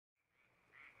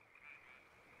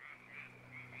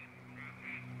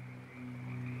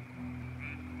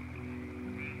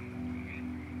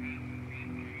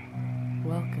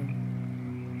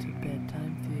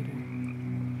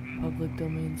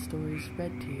domain stories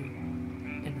read to you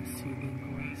in a soothing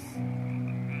voice.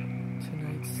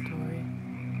 Tonight's story,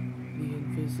 The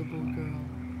Invisible Girl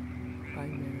by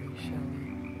Mary Shelley.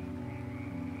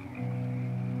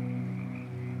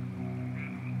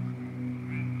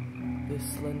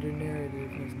 This slender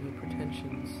narrative has no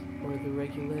pretensions or the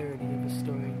regularity of a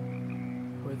story,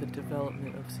 or the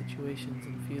development of situations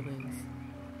and feelings.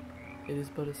 It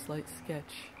is but a slight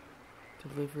sketch,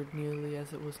 delivered nearly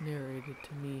as it was narrated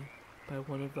to me by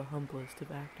one of the humblest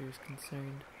of actors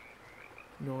concerned.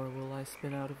 Nor will I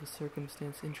spin out of a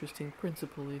circumstance interesting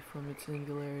principally from its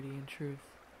singularity and truth,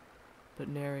 but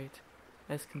narrate,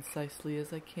 as concisely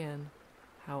as I can,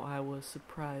 how I was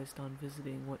surprised on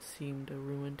visiting what seemed a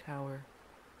ruined tower,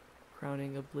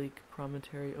 crowning a bleak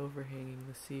promontory overhanging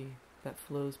the sea that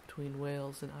flows between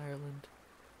Wales and Ireland,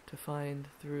 to find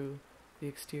through the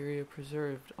exterior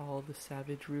preserved all the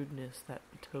savage rudeness that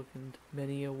betokened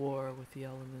many a war with the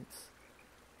elements.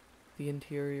 The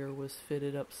interior was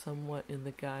fitted up somewhat in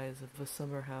the guise of a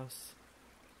summer house,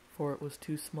 for it was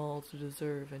too small to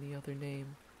deserve any other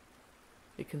name.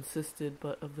 It consisted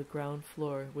but of the ground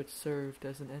floor, which served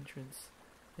as an entrance,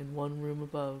 and one room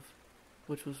above,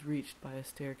 which was reached by a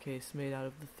staircase made out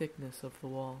of the thickness of the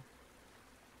wall.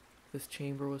 This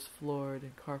chamber was floored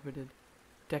and carpeted,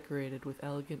 decorated with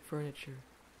elegant furniture,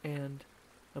 and,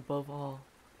 above all,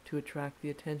 to attract the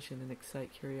attention and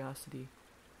excite curiosity,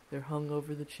 there hung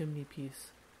over the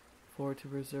chimney-piece, for to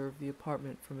reserve the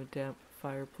apartment from a damp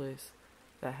fireplace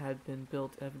that had been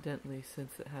built evidently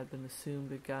since it had been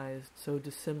assumed a guise so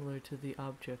dissimilar to the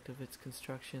object of its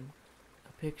construction,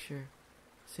 a picture,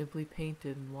 simply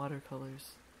painted in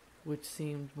watercolors, which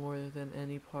seemed more than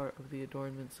any part of the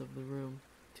adornments of the room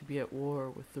to be at war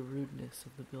with the rudeness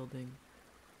of the building,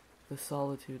 the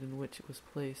solitude in which it was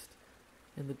placed,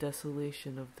 and the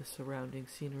desolation of the surrounding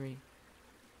scenery.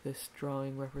 This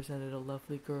drawing represented a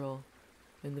lovely girl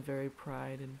in the very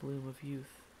pride and bloom of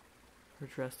youth. Her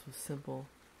dress was simple,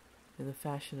 in the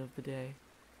fashion of the day.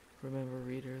 Remember,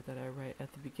 reader, that I write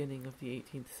at the beginning of the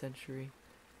 18th century.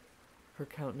 Her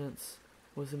countenance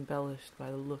was embellished by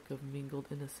the look of mingled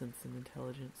innocence and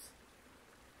intelligence,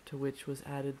 to which was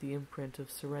added the imprint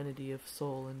of serenity of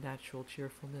soul and natural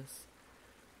cheerfulness.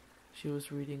 She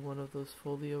was reading one of those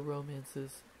folio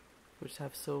romances which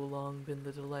have so long been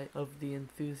the delight of the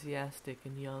enthusiastic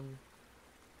and young.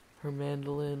 Her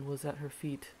mandolin was at her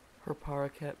feet, her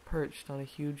paroquet perched on a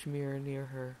huge mirror near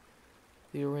her.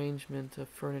 The arrangement of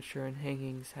furniture and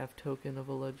hangings have token of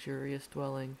a luxurious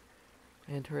dwelling,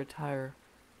 and her attire,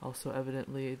 also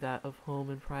evidently that of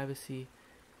home and privacy,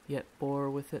 yet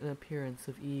bore with it an appearance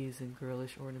of ease and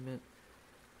girlish ornament,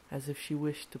 as if she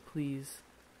wished to please.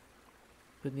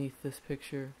 Beneath this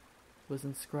picture was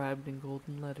inscribed in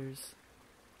golden letters,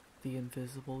 "The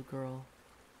Invisible Girl."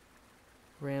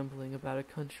 Rambling about a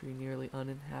country nearly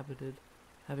uninhabited,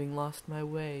 having lost my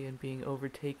way and being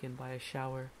overtaken by a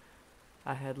shower,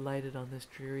 I had lighted on this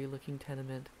dreary-looking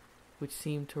tenement, which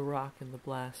seemed to rock in the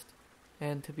blast,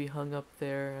 and to be hung up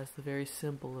there as the very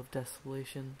symbol of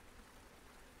desolation.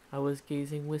 I was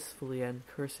gazing wistfully and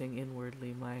cursing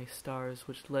inwardly my stars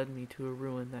which led me to a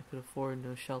ruin that could afford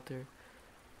no shelter,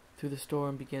 through the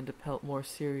storm began to pelt more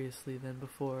seriously than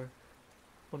before,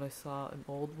 when I saw an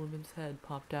old woman's head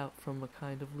popped out from a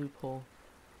kind of loophole,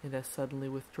 and as suddenly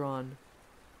withdrawn.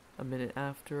 A minute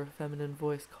after, a feminine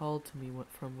voice called to me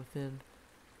from within,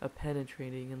 a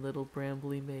penetrating and little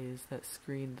brambly maze that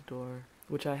screened the door,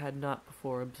 which I had not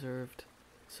before observed.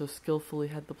 So skilfully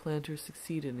had the planter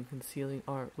succeeded in concealing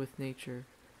art with nature.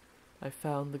 I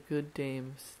found the good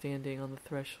dame standing on the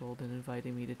threshold and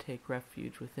inviting me to take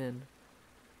refuge within.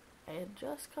 "I had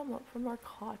just come up from our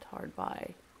cot hard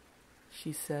by,"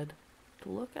 she said, "to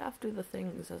look after the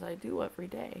things as I do every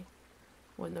day,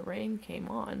 when the rain came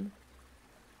on.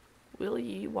 Will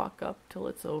ye walk up till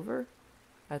it's over?"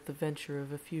 At the venture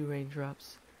of a few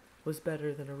raindrops was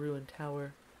better than a ruined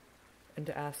tower, and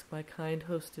to ask my kind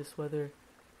hostess whether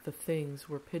the things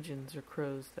were pigeons or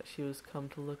crows that she was come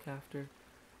to look after,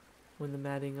 when the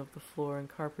matting of the floor and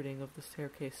carpeting of the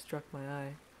staircase struck my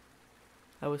eye.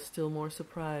 I was still more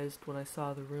surprised when I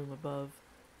saw the room above,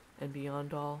 and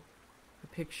beyond all, a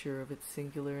picture of its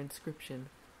singular inscription,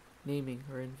 naming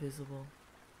her invisible,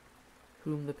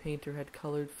 whom the painter had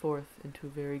colored forth into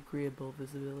very agreeable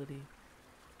visibility,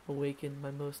 awakened my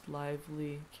most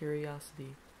lively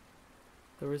curiosity.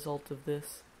 The result of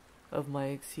this, of my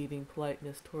exceeding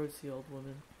politeness towards the old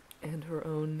woman, and her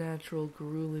own natural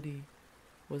garrulity,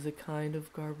 was a kind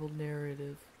of garbled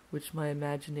narrative, which my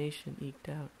imagination eked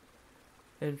out,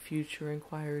 and future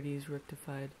inquiries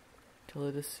rectified, till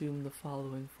it assumed the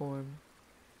following form.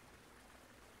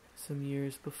 some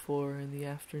years before, in the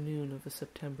afternoon of a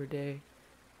September day,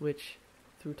 which,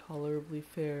 through tolerably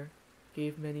fair,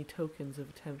 gave many tokens of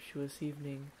a tempestuous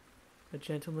evening, a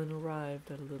gentleman arrived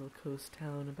at a little coast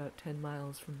town about 10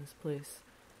 miles from this place.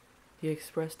 He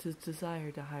expressed his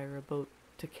desire to hire a boat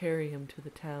to carry him to the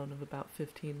town of about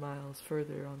 15 miles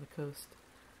further on the coast.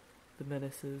 The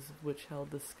menaces which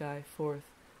held the sky forth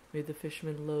made the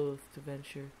fisherman loath to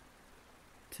venture,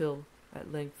 till,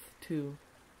 at length, too,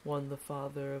 one the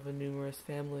father of a numerous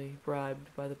family, bribed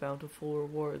by the bountiful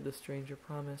reward the stranger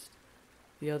promised,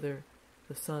 the other,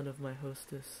 the son of my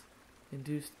hostess,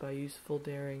 induced by useful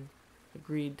daring,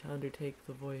 agreed to undertake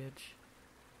the voyage.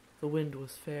 The wind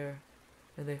was fair,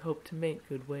 and they hoped to make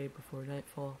good way before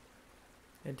nightfall,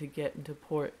 and to get into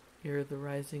port ere the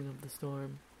rising of the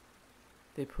storm.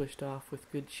 They pushed off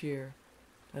with good cheer,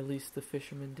 at least the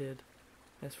fisherman did.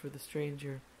 As for the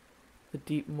stranger, the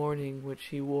deep mourning which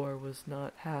he wore was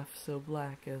not half so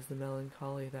black as the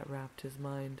melancholy that wrapped his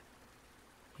mind.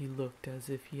 He looked as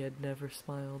if he had never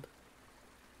smiled,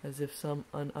 as if some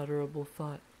unutterable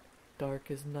thought, dark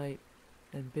as night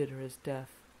and bitter as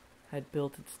death, had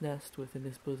built its nest within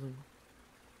his bosom.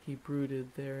 He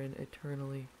brooded therein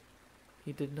eternally.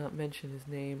 He did not mention his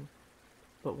name,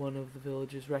 but one of the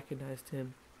villagers recognized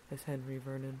him as Henry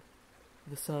Vernon,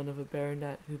 the son of a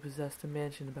baronet who possessed a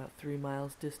mansion about 3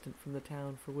 miles distant from the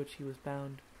town for which he was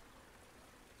bound.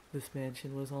 This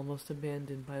mansion was almost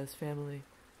abandoned by his family,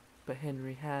 but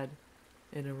Henry had,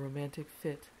 in a romantic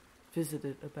fit,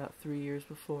 visited about 3 years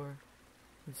before,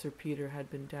 and Sir Peter had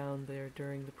been down there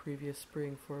during the previous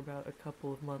spring for about a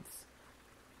couple of months.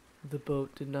 The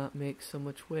boat did not make so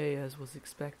much way as was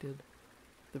expected.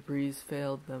 The breeze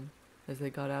failed them as they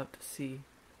got out to sea,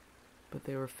 but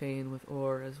they were fain with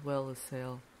oar as well as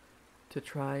sail, to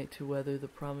try to weather the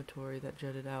promontory that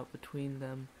jutted out between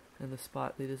them and the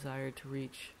spot they desired to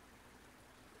reach.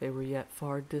 They were yet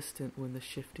far distant when the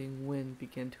shifting wind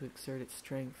began to exert its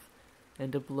strength,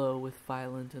 and to blow with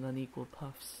violent and unequal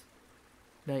puffs.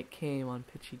 Night came on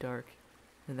pitchy dark,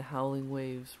 and the howling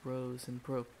waves rose and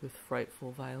broke with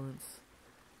frightful violence,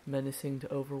 menacing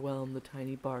to overwhelm the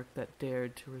tiny bark that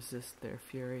dared to resist their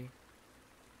fury.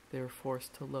 They were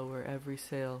forced to lower every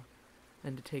sail,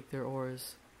 and to take their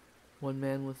oars. One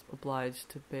man was obliged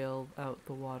to bail out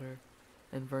the water,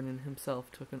 and Vernon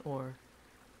himself took an oar,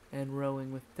 and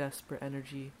rowing with desperate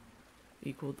energy,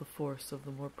 equaled the force of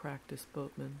the more practiced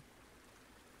boatmen.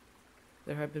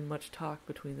 There had been much talk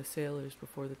between the sailors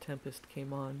before the tempest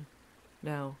came on.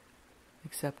 Now,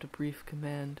 except a brief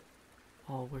command,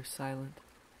 all were silent.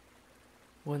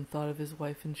 One thought of his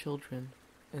wife and children,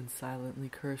 and silently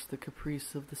cursed the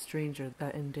caprice of the stranger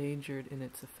that endangered in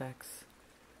its effects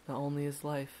not only his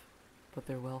life, but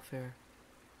their welfare.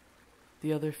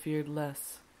 The other feared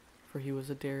less, for he was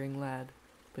a daring lad,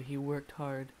 but he worked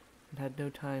hard and had no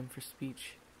time for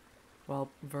speech,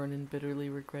 while Vernon, bitterly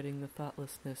regretting the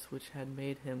thoughtlessness which had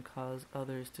made him cause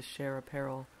others to share a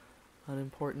peril,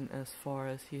 unimportant as far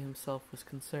as he himself was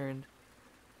concerned,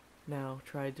 now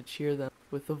tried to cheer them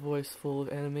with a voice full of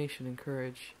animation and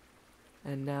courage,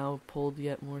 and now pulled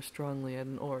yet more strongly at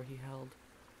an oar he held.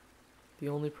 The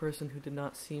only person who did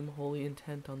not seem wholly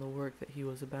intent on the work that he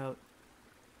was about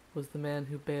was the man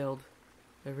who bailed.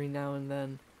 Every now and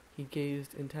then he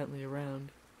gazed intently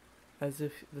around, as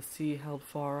if the sea held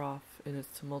far off in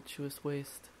its tumultuous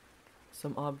waste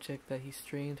some object that he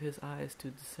strained his eyes to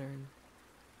discern,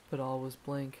 but all was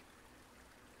blank,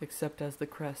 except as the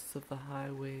crests of the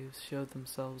high waves showed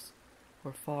themselves,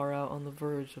 or far out on the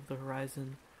verge of the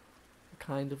horizon. A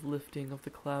kind of lifting of the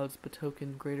clouds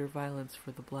betokened greater violence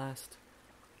for the blast.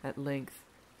 At length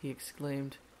he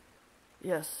exclaimed,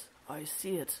 "Yes, I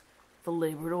see it, the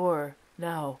laboured oar.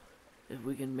 Now, if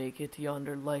we can make it to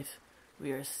yonder light,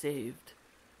 we are saved."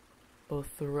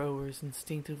 Both the rowers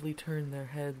instinctively turned their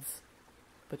heads,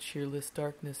 but cheerless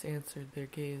darkness answered their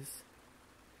gaze.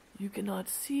 "You cannot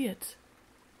see it!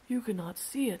 You cannot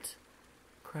see it!"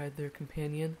 cried their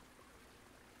companion.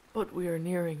 "But we are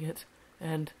nearing it,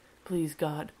 and, please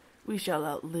God, we shall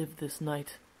outlive this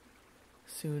night."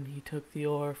 Soon he took the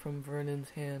oar from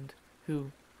Vernon's hand,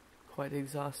 who, quite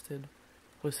exhausted,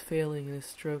 was failing in his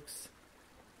strokes.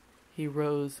 He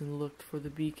rose and looked for the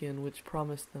beacon which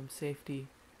promised them safety.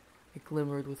 It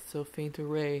glimmered with so faint a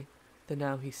ray that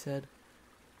now he said,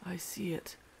 "I see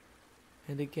it."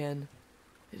 And again,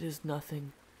 "It is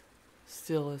nothing."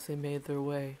 Still, as they made their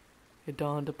way, it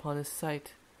dawned upon his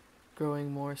sight,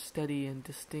 growing more steady and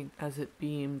distinct as it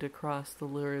beamed across the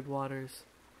lurid waters,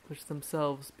 which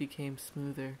themselves became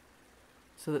smoother,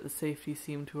 so that the safety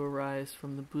seemed to arise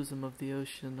from the bosom of the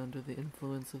ocean under the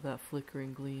influence of that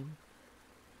flickering gleam.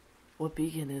 "What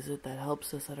beacon is it that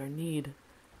helps us at our need?"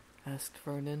 asked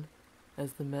Vernon,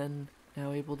 as the men,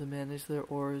 now able to manage their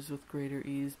oars with greater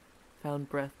ease, found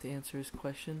breath to answer his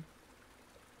question.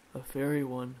 "A fairy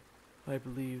one, I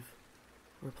believe,"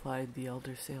 replied the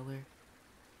elder sailor,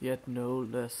 "yet no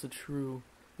less a true.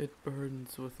 It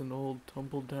burns with an old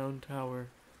tumble-down tower,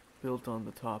 built on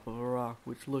the top of a rock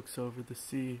which looks over the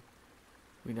sea.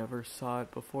 We never saw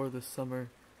it before this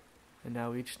summer, and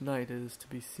now each night it is to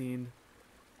be seen,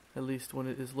 at least when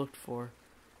it is looked for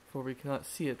we cannot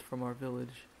see it from our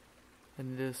village,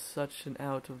 and it is such an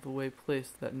out-of-the-way place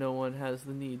that no one has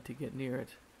the need to get near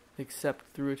it, except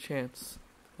through a chance,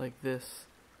 like this.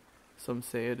 Some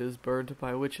say it is burned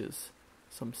by witches,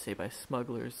 some say by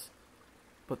smugglers,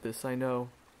 but this I know,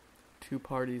 2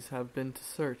 parties have been to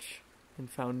search, and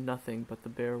found nothing but the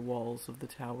bare walls of the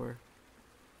tower.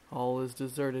 All is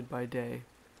deserted by day,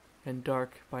 and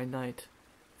dark by night,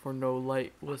 for no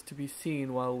light was to be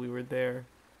seen while we were there,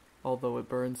 although it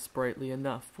burned sprightly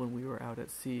enough when we were out at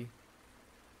sea."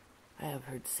 "I have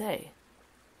heard say,"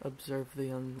 observed the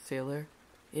young sailor,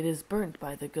 "it is burnt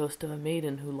by the ghost of a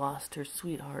maiden who lost her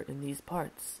sweetheart in these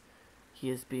parts. He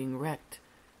is being wrecked,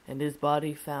 and his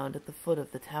body found at the foot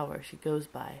of the tower she goes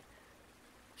by.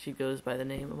 She goes by the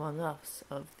name among us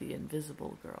of the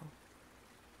Invisible Girl."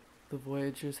 The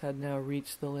voyagers had now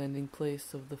reached the landing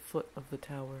place of the foot of the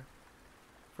tower.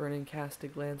 Vernon cast a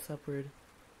glance upward.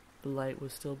 The light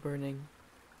was still burning.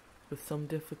 With some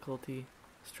difficulty,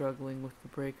 struggling with the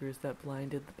breakers that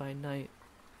blinded by night,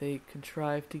 they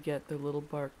contrived to get their little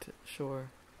bark to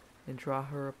shore, and draw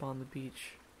her upon the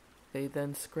beach. They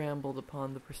then scrambled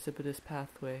upon the precipitous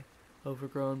pathway,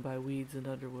 overgrown by weeds and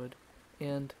underwood,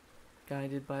 and,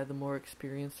 guided by the more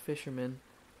experienced fishermen,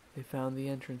 they found the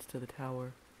entrance to the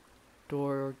tower.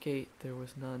 Door or gate there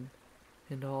was none,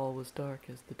 and all was dark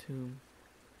as the tomb,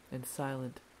 and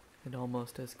silent, and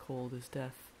almost as cold as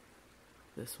death.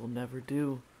 "This will never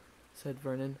do," said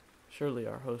Vernon. "Surely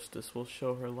our hostess will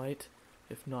show her light,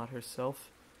 if not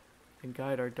herself, and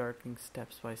guide our darkening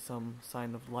steps by some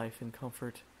sign of life and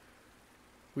comfort."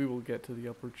 "We will get to the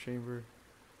upper chamber,"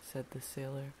 said the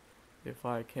sailor, "if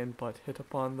I can but hit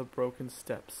upon the broken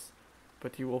steps,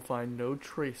 but you will find no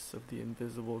trace of the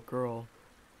invisible girl,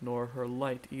 nor her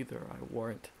light either, I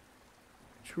warrant.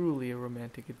 Truly a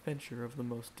romantic adventure of the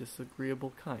most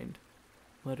disagreeable kind,"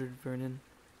 muttered Vernon,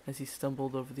 as he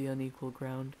stumbled over the unequal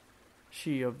ground.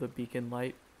 "She of the beacon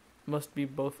light must be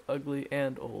both ugly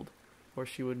and old, or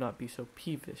she would not be so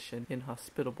peevish and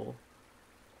inhospitable."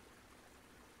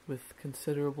 With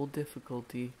considerable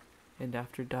difficulty, and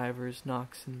after divers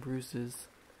knocks and bruises,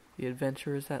 the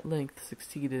adventurers at length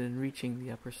succeeded in reaching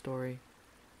the upper story.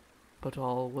 But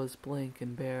all was blank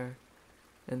and bare,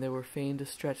 and they were fain to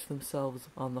stretch themselves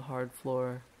on the hard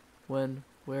floor, when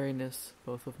weariness,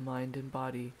 both of mind and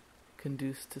body,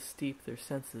 conduced to steep their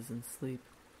senses in sleep.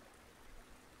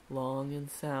 Long and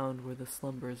sound were the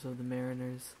slumbers of the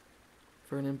mariners.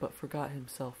 Vernon but forgot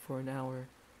himself for an hour.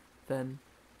 Then,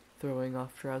 throwing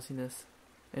off drowsiness,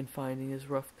 and finding his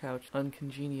rough couch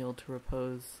uncongenial to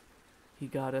repose, he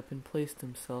got up and placed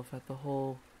himself at the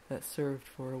hole that served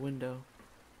for a window.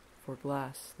 For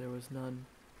glass there was none,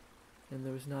 and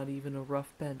there was not even a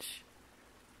rough bench.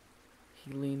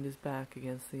 He leaned his back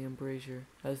against the embrasure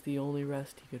as the only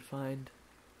rest he could find.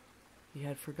 He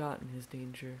had forgotten his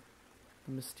danger,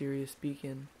 the mysterious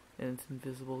beacon and its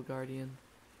invisible guardian.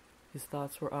 His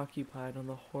thoughts were occupied on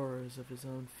the horrors of his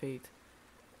own fate,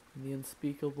 and the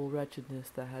unspeakable wretchedness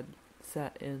that had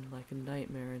sat in like a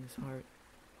nightmare in his heart.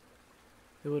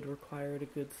 It would require a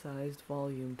good-sized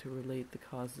volume to relate the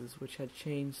causes which had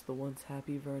changed the once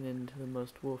happy Vernon into the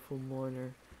most woeful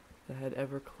mourner that had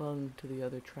ever clung to the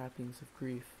other trappings of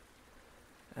grief.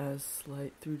 As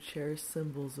slight through cherished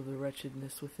symbols of the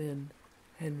wretchedness within,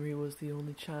 Henry was the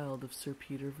only child of Sir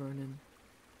Peter Vernon,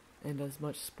 and as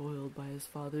much spoiled by his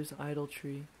father's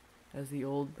idolatry as the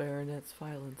old baronet's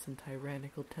violence and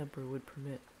tyrannical temper would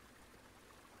permit.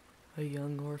 A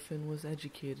young orphan was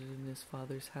educated in his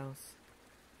father's house,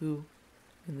 who,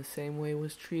 in the same way,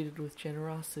 was treated with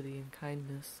generosity and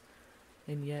kindness,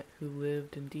 and yet who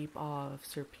lived in deep awe of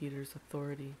Sir Peter's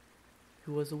authority,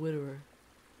 who was a widower,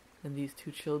 and these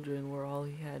 2 children were all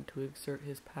he had to exert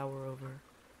his power over,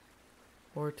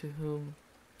 or to whom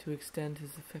to extend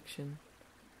his affection.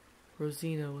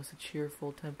 Rosina was a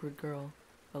cheerful, tempered girl,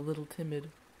 a little timid,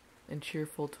 and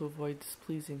cheerful to avoid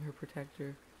displeasing her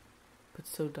protector, but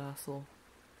so docile,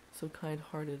 so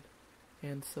kind-hearted,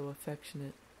 and so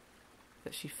affectionate,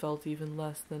 that she felt even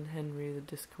less than Henry the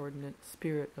discordant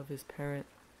spirit of his parent.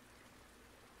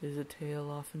 It is a tale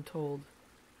often told.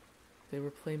 They were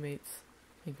playmates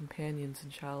and companions in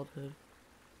childhood,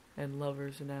 and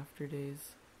lovers in after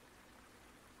days.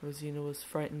 Rosina was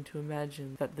frightened to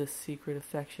imagine that this secret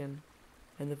affection,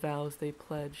 and the vows they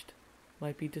pledged,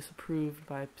 might be disapproved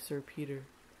by Sir Peter.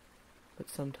 But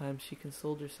sometimes she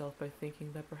consoled herself by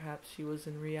thinking that perhaps she was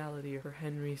in reality her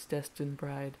Henry's destined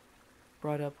bride,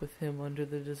 brought up with him under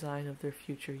the design of their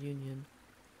future union.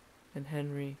 And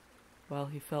Henry, while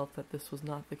he felt that this was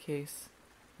not the case,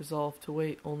 resolved to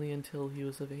wait only until he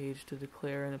was of age to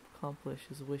declare and accomplish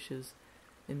his wishes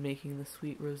in making the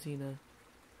sweet Rosina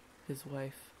his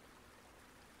wife.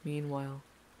 Meanwhile,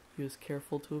 he was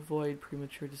careful to avoid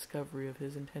premature discovery of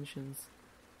his intentions,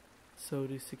 so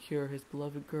to secure his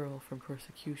beloved girl from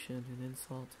persecution and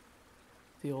insult.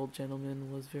 The old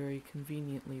gentleman was very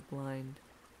conveniently blind.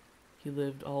 He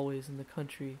lived always in the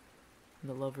country, and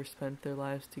the lovers spent their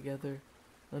lives together,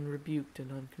 unrebuked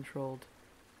and uncontrolled.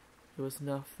 It was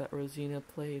enough that Rosina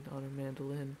played on her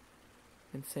mandolin,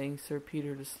 and sang Sir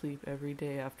Peter to sleep every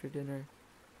day after dinner.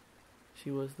 She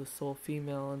was the sole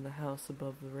female in the house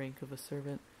above the rank of a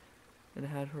servant, and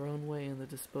had her own way in the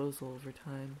disposal of her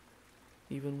time.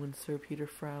 Even when Sir Peter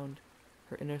frowned,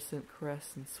 her innocent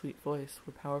caress and sweet voice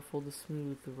were powerful to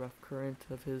smooth the rough current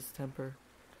of his temper.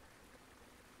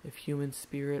 If human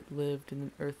spirit lived in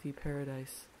an earthly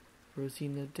paradise,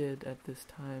 Rosina did at this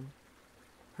time.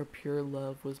 Her pure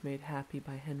love was made happy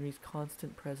by Henry's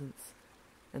constant presence,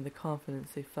 and the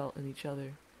confidence they felt in each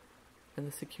other, and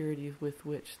the security with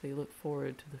which they looked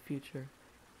forward to the future,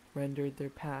 rendered their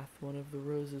path one of the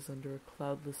roses under a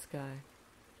cloudless sky.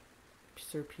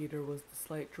 Sir Peter was the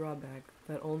slight drawback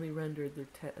that only rendered their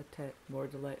tete-a-tete more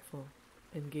delightful,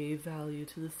 and gave value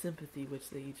to the sympathy which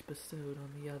they each bestowed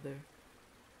on the other.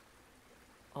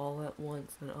 All at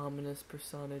once an ominous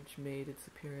personage made its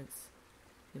appearance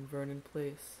in Vernon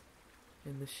Place,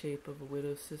 in the shape of a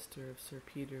widowed sister of Sir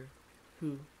Peter,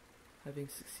 who, having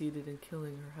succeeded in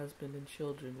killing her husband and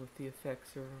children with the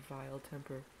effects of her vile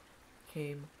temper,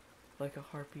 came, like a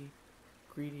harpy,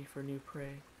 greedy for new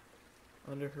prey,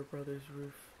 under her brother's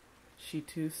roof. She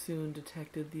too soon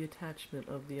detected the attachment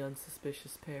of the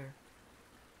unsuspicious pair.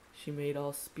 She made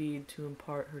all speed to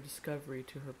impart her discovery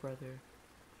to her brother,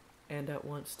 and at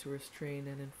once to restrain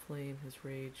and inflame his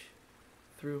rage.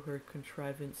 Through her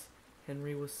contrivance,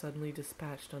 Henry was suddenly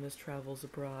dispatched on his travels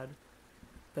abroad,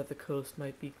 that the coast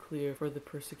might be clear for the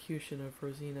persecution of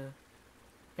Rosina,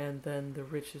 and then the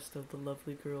richest of the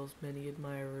lovely girl's many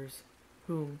admirers,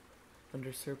 whom,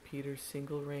 under Sir Peter's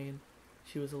single reign,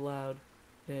 she was allowed,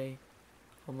 nay,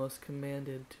 almost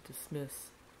commanded to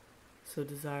dismiss, so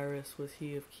desirous was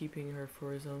he of keeping her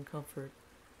for his own comfort,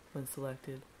 when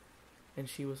selected, and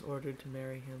she was ordered to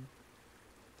marry him.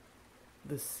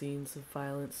 The scenes of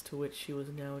violence to which she was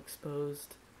now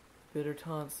exposed, bitter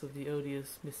taunts of the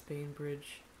odious Miss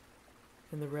Bainbridge,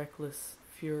 and the reckless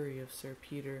fury of Sir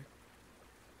Peter,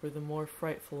 were the more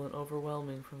frightful and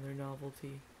overwhelming from their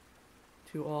novelty.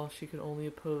 To all she could only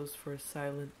oppose for a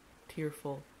silent,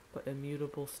 tearful, but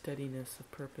immutable steadiness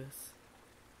of purpose.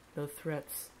 No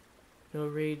threats, no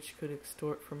rage could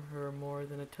extort from her more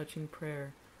than a touching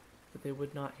prayer that they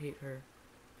would not hate her,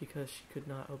 because she could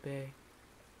not obey.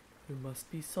 "There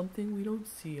must be something we don't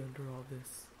see under all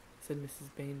this," said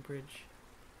Mrs. Bainbridge.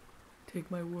 "Take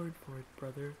my word for it,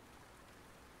 brother.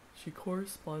 She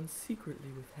corresponds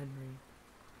secretly with Henry.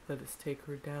 Let us take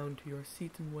her down to your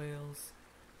seat in Wales,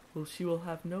 where she will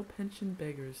have no pensioned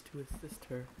beggars to assist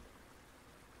her,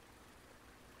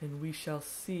 and we shall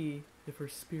see if her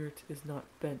spirit is not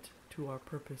bent to our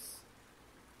purpose."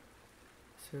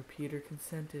 Sir Peter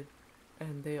consented,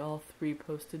 and they all three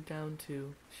posted down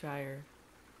to Shire,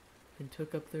 and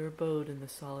took up their abode in the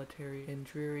solitary and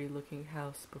dreary-looking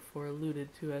house before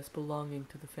alluded to as belonging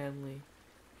to the family.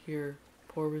 Here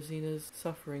poor Rosina's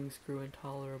sufferings grew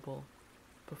intolerable.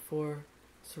 Before,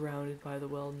 surrounded by the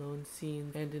well-known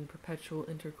scenes and in perpetual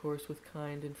intercourse with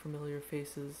kind and familiar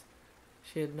faces,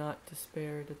 she had not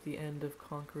despaired at the end of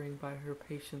conquering by her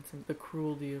patience and the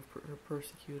cruelty of her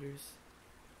persecutors.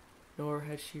 Nor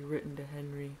had she written to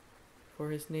Henry,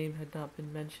 for his name had not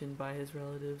been mentioned by his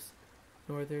relatives,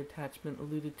 nor their attachment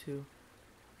alluded to,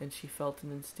 and she felt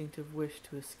an instinctive wish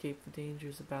to escape the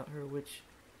dangers about her which,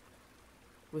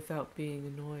 without being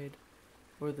annoyed,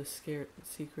 or the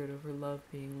secret of her love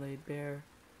being laid bare,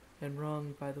 and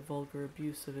wronged by the vulgar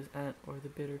abuse of his aunt or the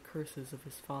bitter curses of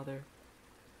his father.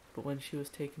 But when she was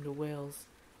taken to Wales,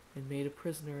 and made a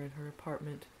prisoner in her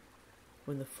apartment,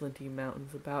 when the flinty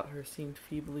mountains about her seemed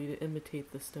feebly to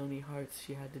imitate the stony hearts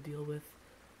she had to deal with,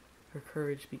 her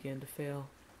courage began to fail.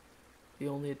 The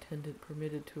only attendant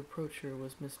permitted to approach her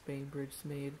was Miss Bainbridge's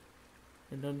maid,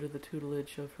 and under the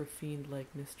tutelage of her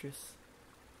fiend-like mistress.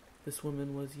 This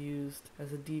woman was used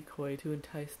as a decoy to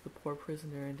entice the poor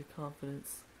prisoner into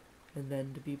confidence, and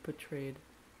then to be betrayed,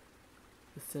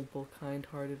 The simple,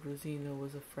 kind-hearted Rosina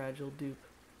was a fragile dupe,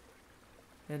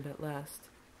 and at last,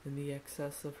 in the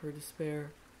excess of her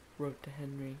despair, wrote to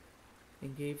Henry,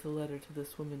 and gave the letter to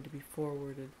this woman to be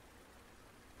forwarded.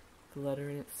 The letter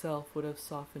in itself would have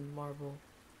softened marble.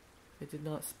 It did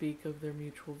not speak of their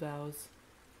mutual vows,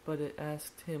 but it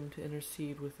asked him to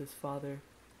intercede with his father,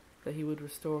 that he would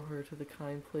restore her to the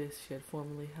kind place she had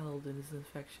formerly held in his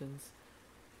affections,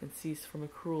 and cease from a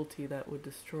cruelty that would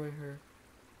destroy her.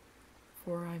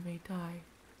 "For I may die,"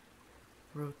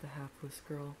 wrote the hapless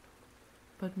girl,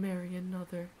 "but marry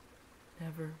another,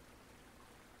 never."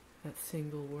 That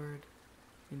single word,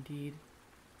 indeed,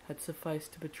 had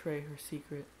sufficed to betray her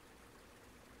secret.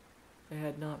 It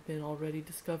had not been already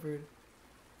discovered.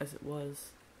 As it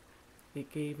was, it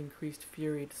gave increased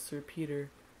fury to Sir Peter,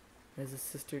 as his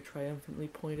sister triumphantly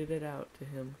pointed it out to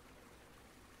him.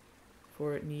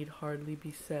 For it need hardly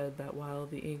be said that while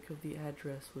the ink of the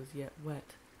address was yet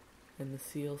wet, and the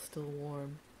seal still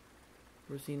warm,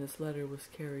 Rosina's letter was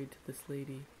carried to this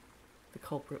lady. The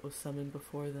culprit was summoned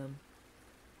before them.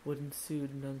 What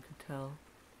ensued none could tell.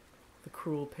 The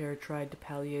cruel pair tried to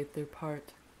palliate their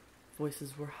part.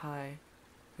 Voices were high,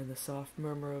 and the soft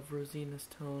murmur of Rosina's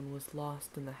tone was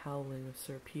lost in the howling of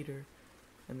Sir Peter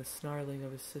and the snarling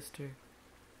of his sister.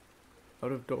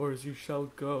 "Out of doors you shall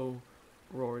go,"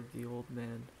 roared the old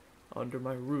man. "Under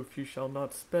my roof you shall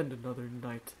not spend another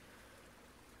night."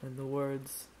 And the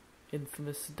words,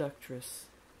 "infamous seductress,"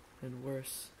 and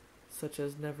worse, such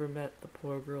as never met the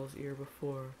poor girl's ear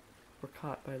before, were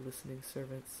caught by listening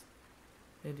servants,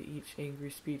 and to each angry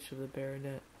speech of the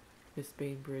baronet, Miss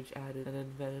Bainbridge added an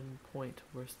envenomed point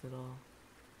worse than all.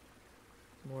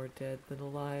 More dead than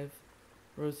alive,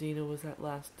 Rosina was at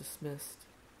last dismissed.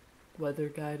 Whether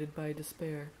guided by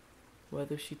despair,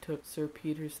 whether she took Sir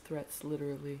Peter's threats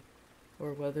literally,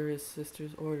 or whether his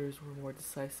sister's orders were more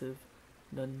decisive,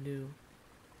 none knew.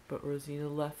 But Rosina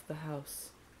left the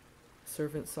house. A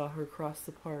servant saw her cross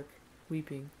the park,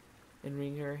 weeping, and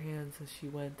wringing her hands as she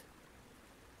went.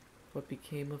 What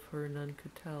became of her none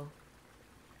could tell.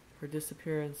 Her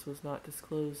disappearance was not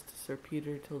disclosed to Sir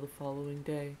Peter till the following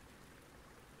day,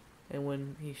 and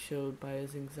when he showed by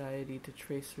his anxiety to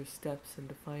trace her steps and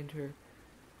to find her,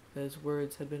 that his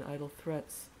words had been idle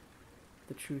threats,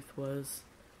 the truth was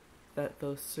that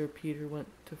though Sir Peter went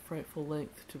to frightful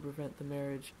length to prevent the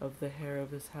marriage of the heir of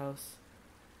his house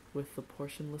with the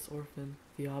portionless orphan,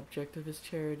 the object of his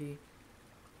charity,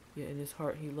 yet in his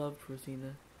heart he loved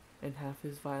Rosina, and half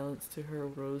his violence to her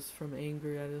rose from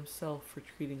anger at himself for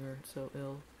treating her so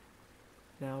ill.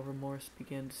 Now remorse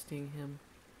began to sting him,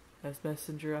 as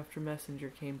messenger after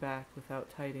messenger came back without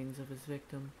tidings of his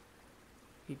victim.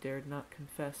 He dared not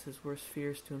confess his worst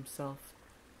fears to himself,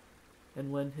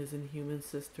 and when his inhuman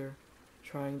sister,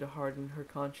 trying to harden her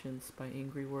conscience by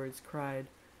angry words, cried,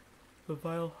 "The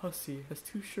vile hussy has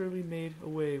too surely made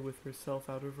away with herself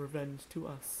out of revenge to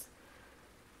us,"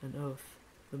 an oath,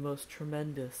 the most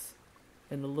tremendous,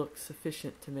 and a look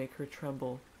sufficient to make her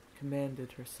tremble,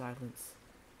 commanded her silence.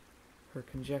 Her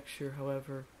conjecture,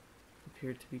 however,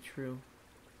 appeared to be true.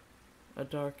 A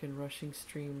dark and rushing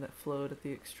stream that flowed at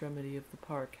the extremity of the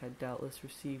park had doubtless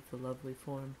received the lovely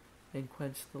form, and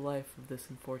quenched the life of this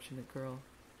unfortunate girl.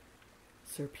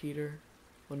 Sir Peter,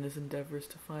 when his endeavours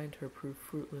to find her proved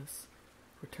fruitless,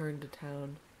 returned to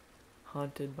town,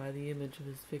 haunted by the image of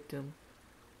his victim,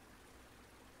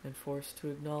 and forced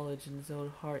to acknowledge in his own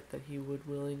heart that he would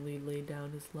willingly lay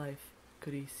down his life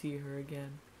could he see her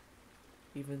again,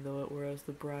 even though it were as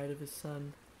the bride of his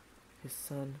son,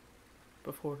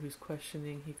 before whose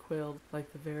questioning he quailed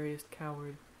like the veriest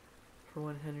coward. For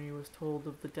when Henry was told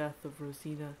of the death of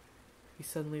Rosina, he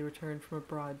suddenly returned from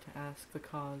abroad to ask the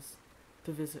cause,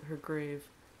 to visit her grave,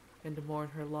 and to mourn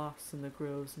her loss in the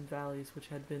groves and valleys which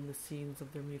had been the scenes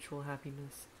of their mutual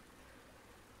happiness.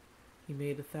 He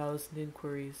made 1,000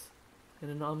 inquiries, and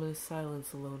an ominous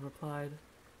silence alone replied.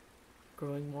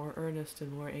 Growing more earnest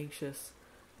and more anxious,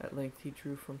 at length he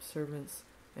drew from servants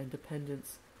and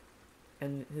dependents,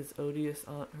 and his odious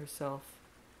aunt herself,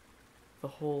 the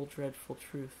whole dreadful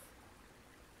truth.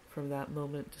 From that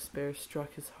moment despair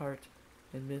struck his heart,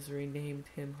 and misery named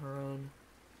him her own.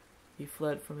 He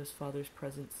fled from his father's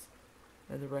presence,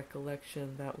 and the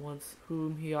recollection that once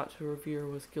whom he ought to revere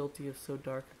was guilty of so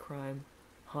dark a crime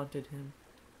haunted him,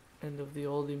 and of the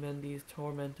old Emendes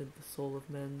tormented the soul of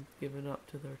men given up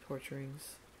to their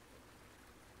torturings.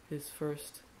 His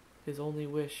only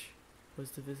wish was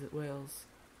to visit Wales,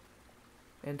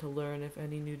 and to learn if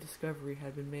any new discovery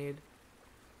had been made,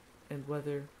 and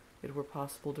whether it were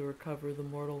possible to recover the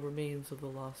mortal remains of the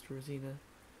lost Rosina,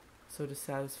 so to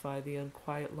satisfy the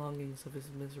unquiet longings of his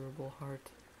miserable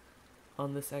heart.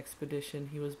 On this expedition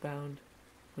he was bound,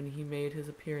 when he made his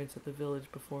appearance at the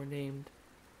village before named,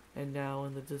 and now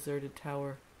in the deserted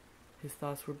tower, his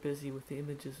thoughts were busy with the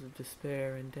images of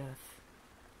despair and death,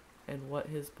 and what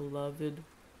his beloved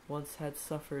once had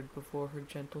suffered before her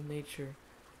gentle nature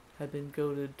had been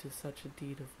goaded to such a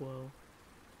deed of woe.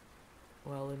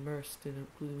 While immersed in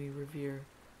a gloomy reverie,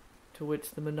 to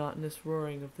which the monotonous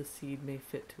roaring of the sea made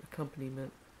fit to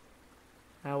accompaniment,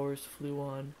 hours flew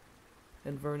on,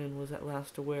 and Vernon was at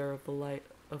last aware of the light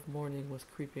of morning was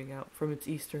creeping out from its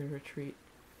eastern retreat,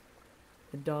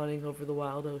 and dawning over the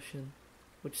wild ocean,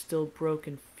 which still broke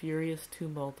in furious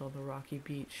tumult on the rocky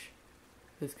beach.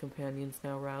 His companions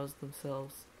now roused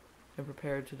themselves, and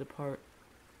prepared to depart.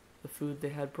 The food they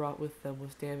had brought with them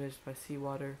was damaged by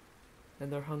sea-water,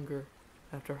 and their hunger,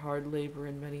 after hard labor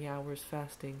and many hours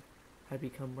fasting, had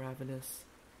become ravenous.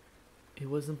 It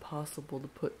was impossible to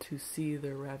put to sea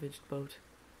their ravaged boat,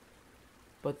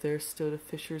 but there stood a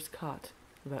fisher's cot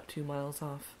about 2 miles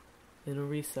off, in a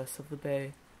recess of the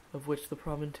bay, of which the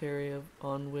promontory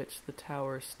on which the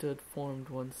tower stood formed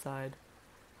one side,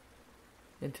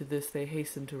 and to this they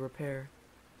hastened to repair.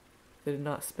 They did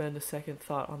not spend a second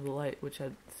thought on the light which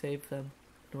had saved them,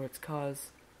 nor its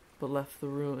cause, but left the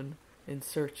ruin in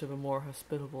search of a more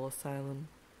hospitable asylum.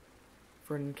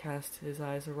 Vernon cast his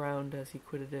eyes around as he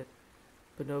quitted it,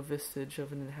 but no vestige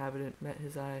of an inhabitant met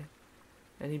his eye,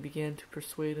 and he began to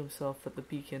persuade himself that the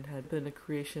beacon had been a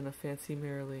creation of fancy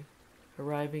merely.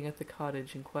 Arriving at the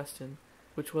cottage in question,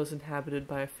 which was inhabited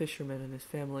by a fisherman and his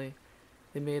family,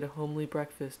 they made a homely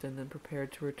breakfast and then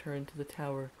prepared to return to the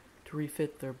tower to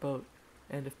refit their boat,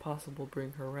 and if possible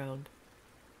bring her round.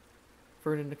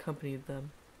 Vernon accompanied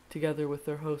them, together with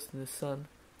their host and his son.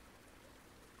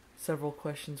 Several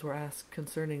questions were asked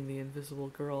concerning the invisible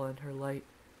girl and her light,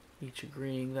 each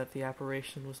agreeing that the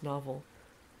apparition was novel,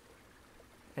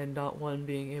 and not one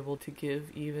being able to give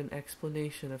even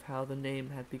explanation of how the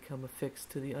name had become affixed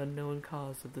to the unknown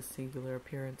cause of this singular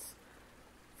appearance,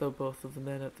 though both of the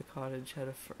men at the cottage had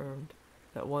affirmed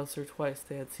that once or twice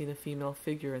they had seen a female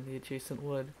figure in the adjacent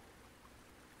wood,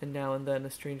 and now and then a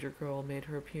stranger girl made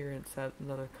her appearance at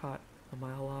another cot a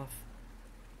mile off,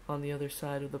 on the other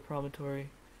side of the promontory,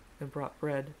 and brought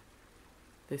bread.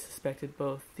 They suspected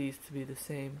both these to be the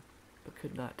same, but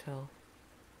could not tell.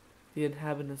 The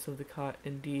inhabitants of the cot,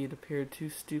 indeed, appeared too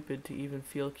stupid to even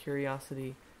feel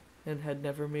curiosity, and had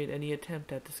never made any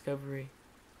attempt at discovery.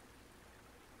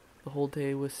 The whole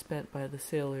day was spent by the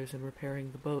sailors in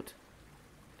repairing the boat,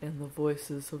 and the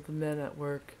voices of the men at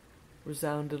work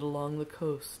resounded along the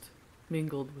coast,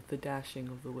 mingled with the dashing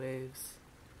of the waves.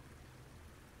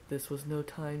 This was no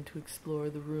time to explore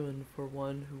the ruin for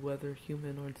one who, whether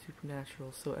human or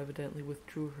supernatural, so evidently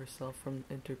withdrew herself from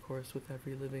intercourse with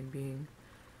every living being.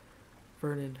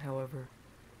 Vernon, however,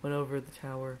 went over the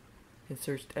tower, and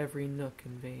searched every nook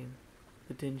in vain.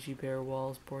 The dingy bare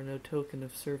walls bore no token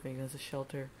of serving as a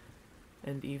shelter,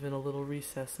 and even a little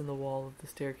recess in the wall of the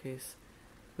staircase,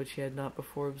 which he had not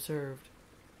before observed,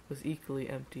 was equally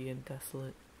empty and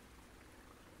desolate.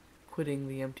 Quitting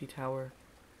the empty tower,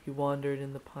 he wandered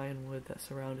in the pine wood that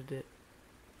surrounded it,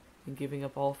 and giving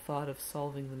up all thought of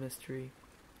solving the mystery,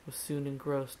 was soon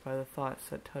engrossed by the thoughts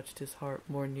that touched his heart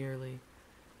more nearly,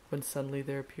 when suddenly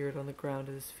there appeared on the ground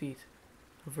at his feet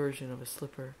a version of a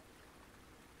slipper.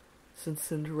 Since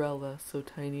Cinderella, so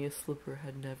tiny a slipper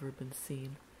had never been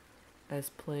seen. As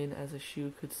plain as a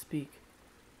shoe could speak,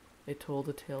 it told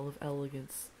a tale of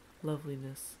elegance,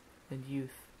 loveliness, and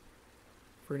youth.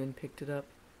 Vernon picked it up.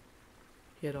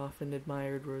 He had often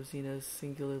admired Rosina's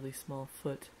singularly small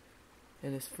foot,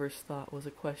 and his first thought was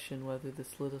a question whether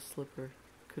this little slipper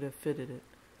could have fitted it.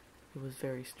 It was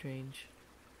very strange.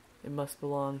 It must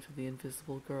belong to the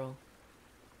invisible girl.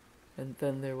 And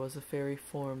then there was a fairy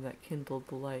form that kindled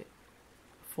the light,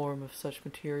 a form of such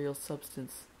material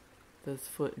substance that his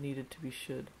foot needed to be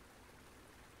should.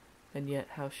 And yet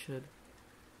how should?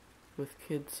 With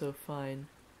kid so fine,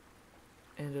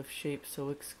 and of shape so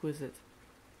exquisite,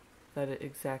 that it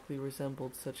exactly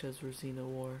resembled such as Rosina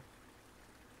wore.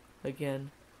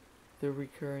 Again, the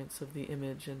recurrence of the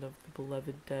image and of the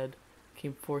beloved dead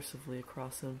came forcibly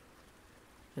across him,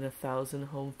 and 1,000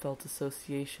 home-felt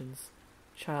associations,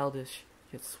 childish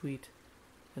yet sweet,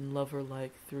 and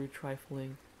lover-like through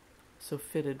trifling, so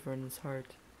fitted Vernon's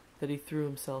heart, that he threw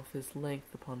himself his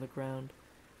length upon the ground,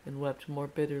 and wept more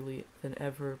bitterly than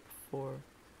ever before,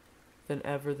 than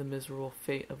ever the miserable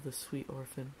fate of the sweet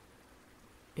orphan.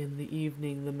 In the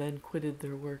evening the men quitted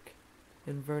their work,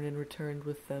 and Vernon returned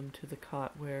with them to the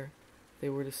cot where they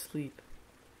were to sleep,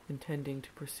 intending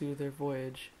to pursue their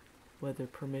voyage, weather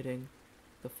permitting,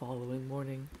 the following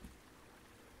morning.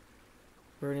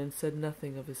 Vernon said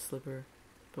nothing of his slipper,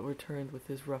 but returned with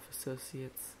his rough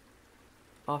associates.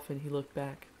 Often he looked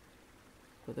back,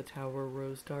 but the tower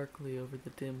rose darkly over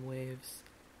the dim waves,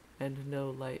 and no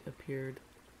light appeared.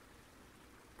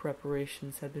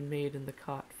 Preparations had been made in the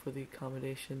cot for the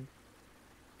accommodation,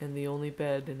 and the only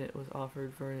bed in it was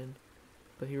offered Vernon,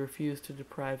 but he refused to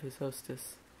deprive his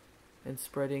hostess, and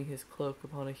spreading his cloak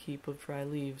upon a heap of dry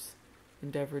leaves,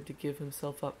 endeavored to give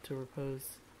himself up to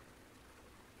repose.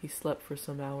 He slept for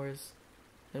some hours,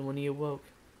 and when he awoke,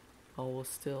 all was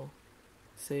still,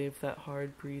 save that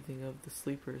hard breathing of the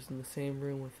sleepers in the same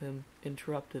room with him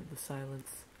interrupted the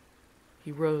silence.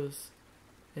 He rose,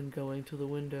 and going to the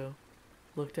window,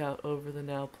 looked out over the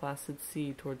now placid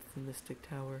sea towards the mystic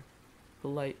tower, the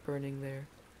light burning there,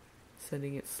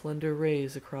 sending its slender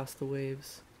rays across the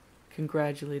waves.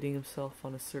 Congratulating himself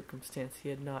on a circumstance he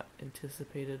had not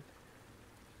anticipated,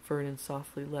 Vernon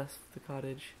softly left the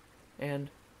cottage, and,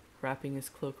 wrapping his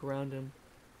cloak around him,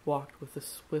 walked with a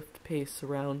swift pace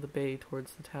around the bay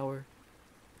towards the tower.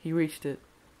 He reached it.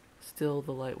 Still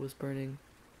the light was burning.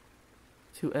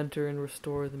 To enter and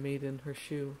restore the maiden her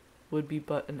shoe would be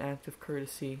but an act of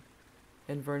courtesy,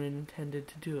 and Vernon intended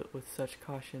to do it with such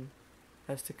caution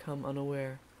as to come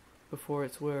unaware, before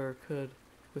its wearer could,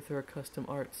 with her accustomed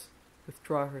arts,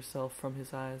 withdraw herself from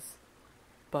his eyes.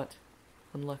 But,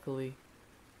 unluckily,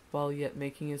 while yet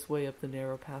making his way up the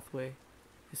narrow pathway,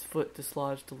 his foot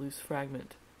dislodged a loose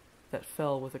fragment that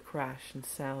fell with a crash and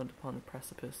sound upon the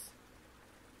precipice.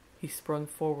 He sprung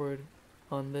forward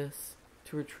on this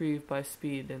to retrieve by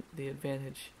speed the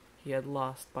advantage he had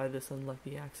lost by this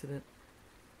unlucky accident.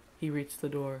 He reached the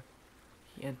door.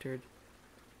 He entered.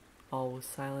 All was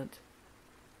silent,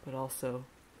 but also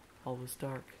all was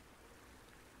dark.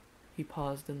 He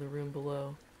paused in the room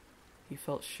below. He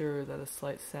felt sure that a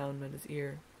slight sound met his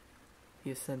ear.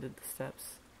 He ascended the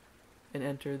steps and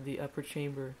entered the upper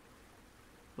chamber,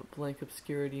 but blank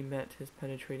obscurity met his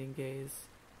penetrating gaze.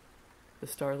 The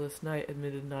starless night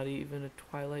admitted not even a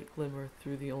twilight glimmer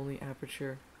through the only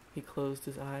aperture. He closed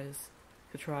his eyes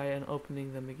to try and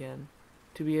opening them again,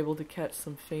 to be able to catch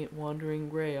some faint wandering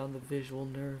ray on the visual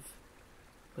nerve,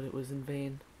 but it was in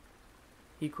vain.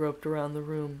 He groped around the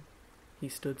room. He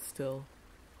stood still,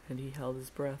 and he held his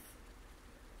breath.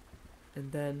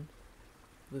 And then,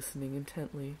 listening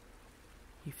intently,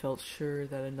 he felt sure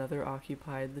that another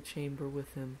occupied the chamber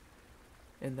with him,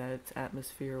 and that its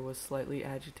atmosphere was slightly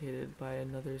agitated by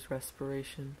another's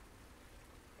respiration.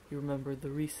 He remembered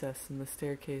the recess in the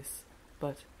staircase,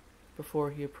 but, before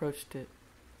he approached it,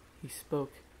 he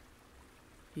spoke.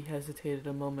 He hesitated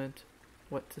a moment,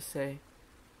 what to say.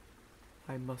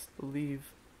 "I must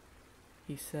believe,"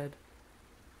 he said,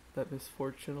 "that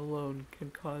misfortune alone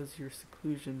can cause your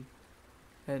seclusion,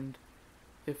 and,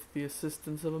 if the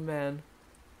assistance of a man,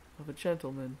 of a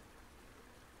gentleman—"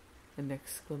 An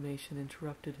exclamation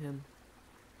interrupted him.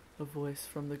 A voice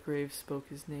from the grave spoke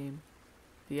his name.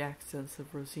 The accents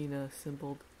of Rosina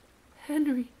assembled.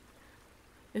 "Henry!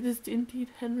 It is indeed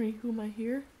Henry whom I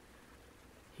hear."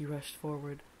 He rushed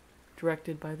forward,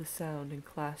 directed by the sound, and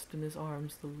clasped in his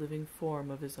arms the living form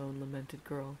of his own lamented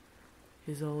girl.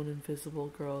 His own invisible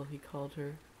girl, he called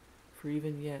her, for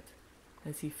even yet,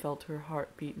 as he felt her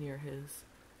heart beat near his,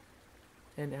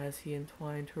 and as he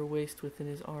entwined her waist within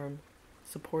his arm,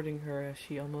 supporting her as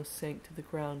she almost sank to the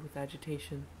ground with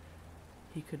agitation,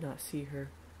 he could not see her,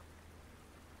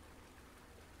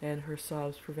 and her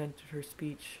sobs prevented her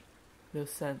speech. No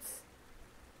sense,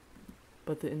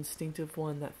 but the instinctive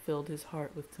one that filled his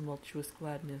heart with tumultuous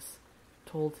gladness,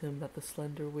 told him that the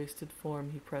slender wasted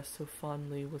form he pressed so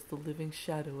fondly was the living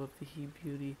shadow of the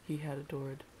beauty he had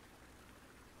adored.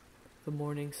 The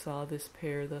morning saw this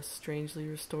pair thus strangely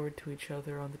restored to each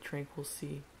other on the tranquil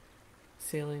sea,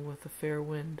 sailing with a fair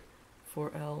wind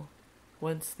for L,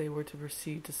 whence they were to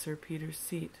proceed to Sir Peter's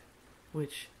seat,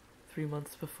 which, 3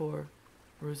 months before,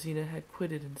 Rosina had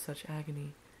quitted in such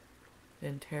agony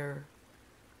and terror.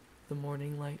 The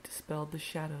morning light dispelled the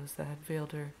shadows that had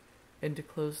veiled her, and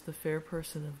disclosed the fair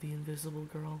person of the invisible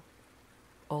girl.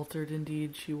 Altered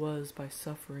indeed she was by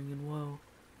suffering and woe,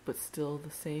 but still the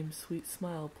same sweet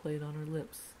smile played on her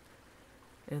lips,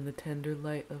 and the tender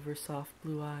light of her soft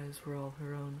blue eyes were all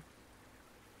her own.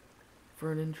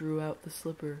 Vernon drew out the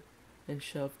slipper, and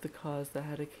shoved the cause that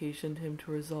had occasioned him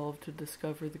to resolve to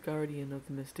discover the guardian of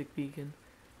the mystic beacon.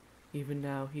 Even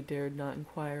now he dared not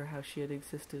inquire how she had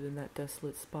existed in that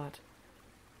desolate spot,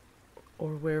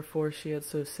 or wherefore she had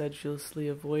so sedulously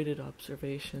avoided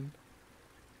observation.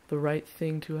 The right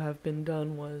thing to have been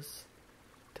done was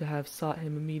to have sought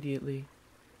him immediately,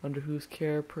 under whose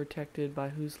care, protected by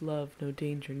whose love, no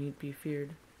danger need be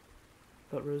feared.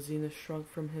 But Rosina shrunk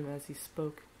from him as he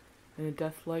spoke, and a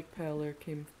death-like pallor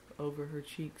came over her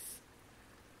cheeks.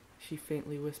 She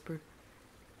faintly whispered,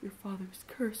 "Your father's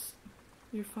curse,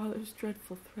 your father's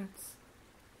dreadful threats."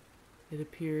 It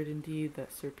appeared indeed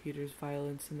that Sir Peter's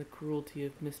violence and the cruelty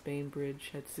of Miss Bainbridge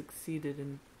had succeeded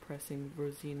in pressing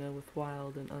Rosina with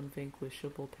wild and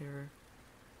unvanquishable terror.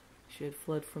 She had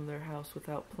fled from their house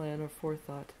without plan or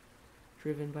forethought,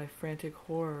 driven by frantic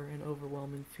horror and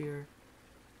overwhelming fear.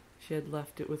 She had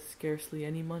left it with scarcely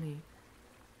any money,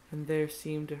 and there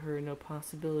seemed to her no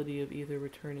possibility of either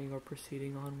returning or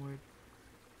proceeding onward.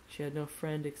 She had no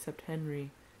friend except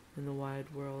Henry in the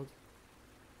wide world.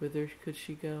 Whither could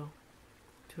she go?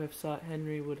 To have sought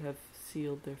Henry would have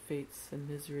sealed their fates and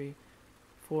misery,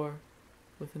 for,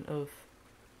 with an oath,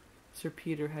 Sir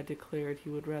Peter had declared he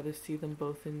would rather see them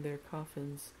both in their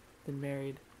coffins than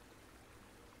married.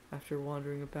 After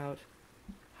wandering about,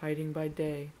 hiding by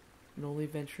day, and only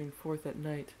venturing forth at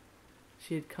night,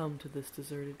 she had come to this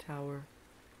deserted tower,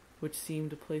 which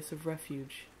seemed a place of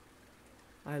refuge.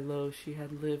 Lia Low she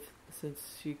had lived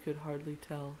since she could hardly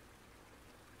tell,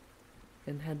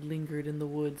 and had lingered in the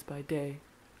woods by day,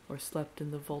 or slept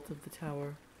in the vault of the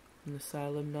tower, an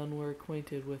asylum none were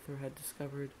acquainted with or had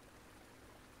discovered.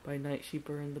 By night she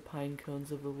burned the pine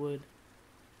cones of the wood,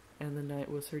 and the night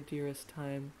was her dearest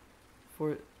time,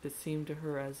 for it seemed to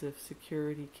her as if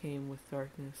security came with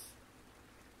darkness.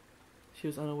 She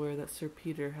was unaware that Sir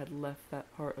Peter had left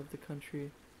that part of the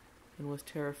country, and was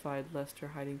terrified lest her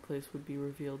hiding place would be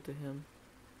revealed to him.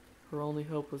 Her only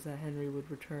hope was that Henry would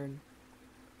return,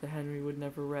 that Henry would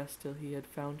never rest till he had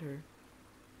found her.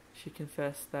 She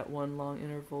confessed that one long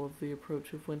interval of the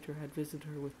approach of winter had visited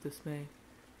her with dismay.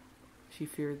 She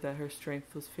feared that her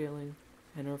strength was failing,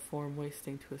 and her form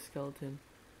wasting to a skeleton,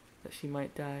 that she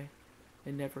might die,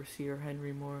 and never see her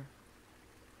Henry more.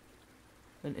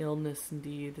 An illness,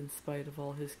 indeed, in spite of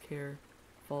all his care,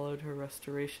 followed her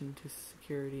restoration to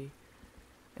security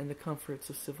and the comforts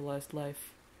of civilized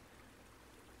life.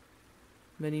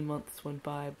 Many months went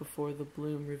by before the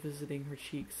bloom revisiting her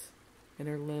cheeks, and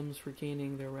her limbs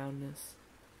regaining their roundness.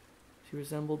 She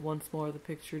resembled once more the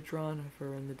picture drawn of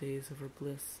her in the days of her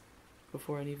bliss,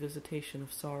 before any visitation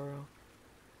of sorrow.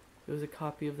 It was a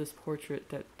copy of this portrait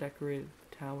that decorated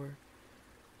the tower,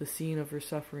 the scene of her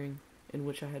suffering, in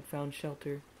which I had found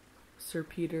shelter. Sir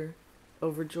Peter,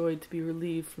 overjoyed to be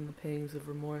relieved from the pangs of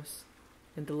remorse,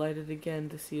 and delighted again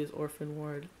to see his orphan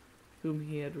ward, whom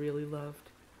he had really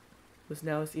loved, was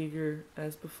now as eager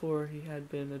as before he had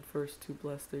been at first to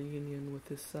bless their union with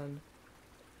his son.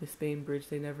 Miss Bainbridge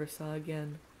they never saw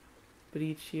again, but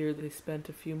each year they spent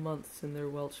a few months in their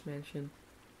Welsh mansion,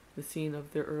 the scene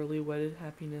of their early wedded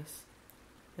happiness,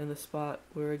 and the spot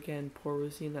where again poor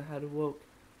Rosina had awoke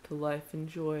to life and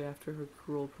joy after her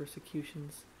cruel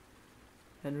persecutions.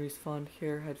 Henry's fond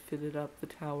care had fitted up the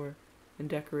tower and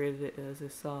decorated it as I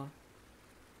saw,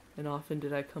 and often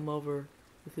did I come over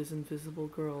with his invisible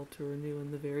girl to renew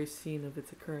in the very scene of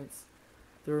its occurrence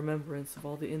the remembrance of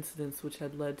all the incidents which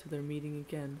had led to their meeting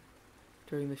again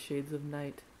during the shades of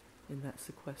night in that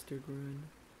sequestered ruin.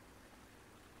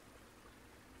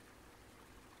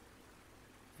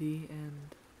 The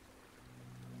end.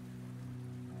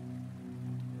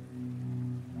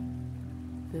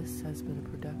 This has been a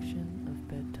production of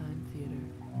Bedtime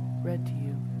Theatre, read to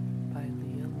you by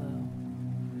Lia Low.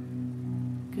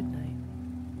 Good night,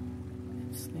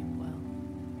 and sleep well.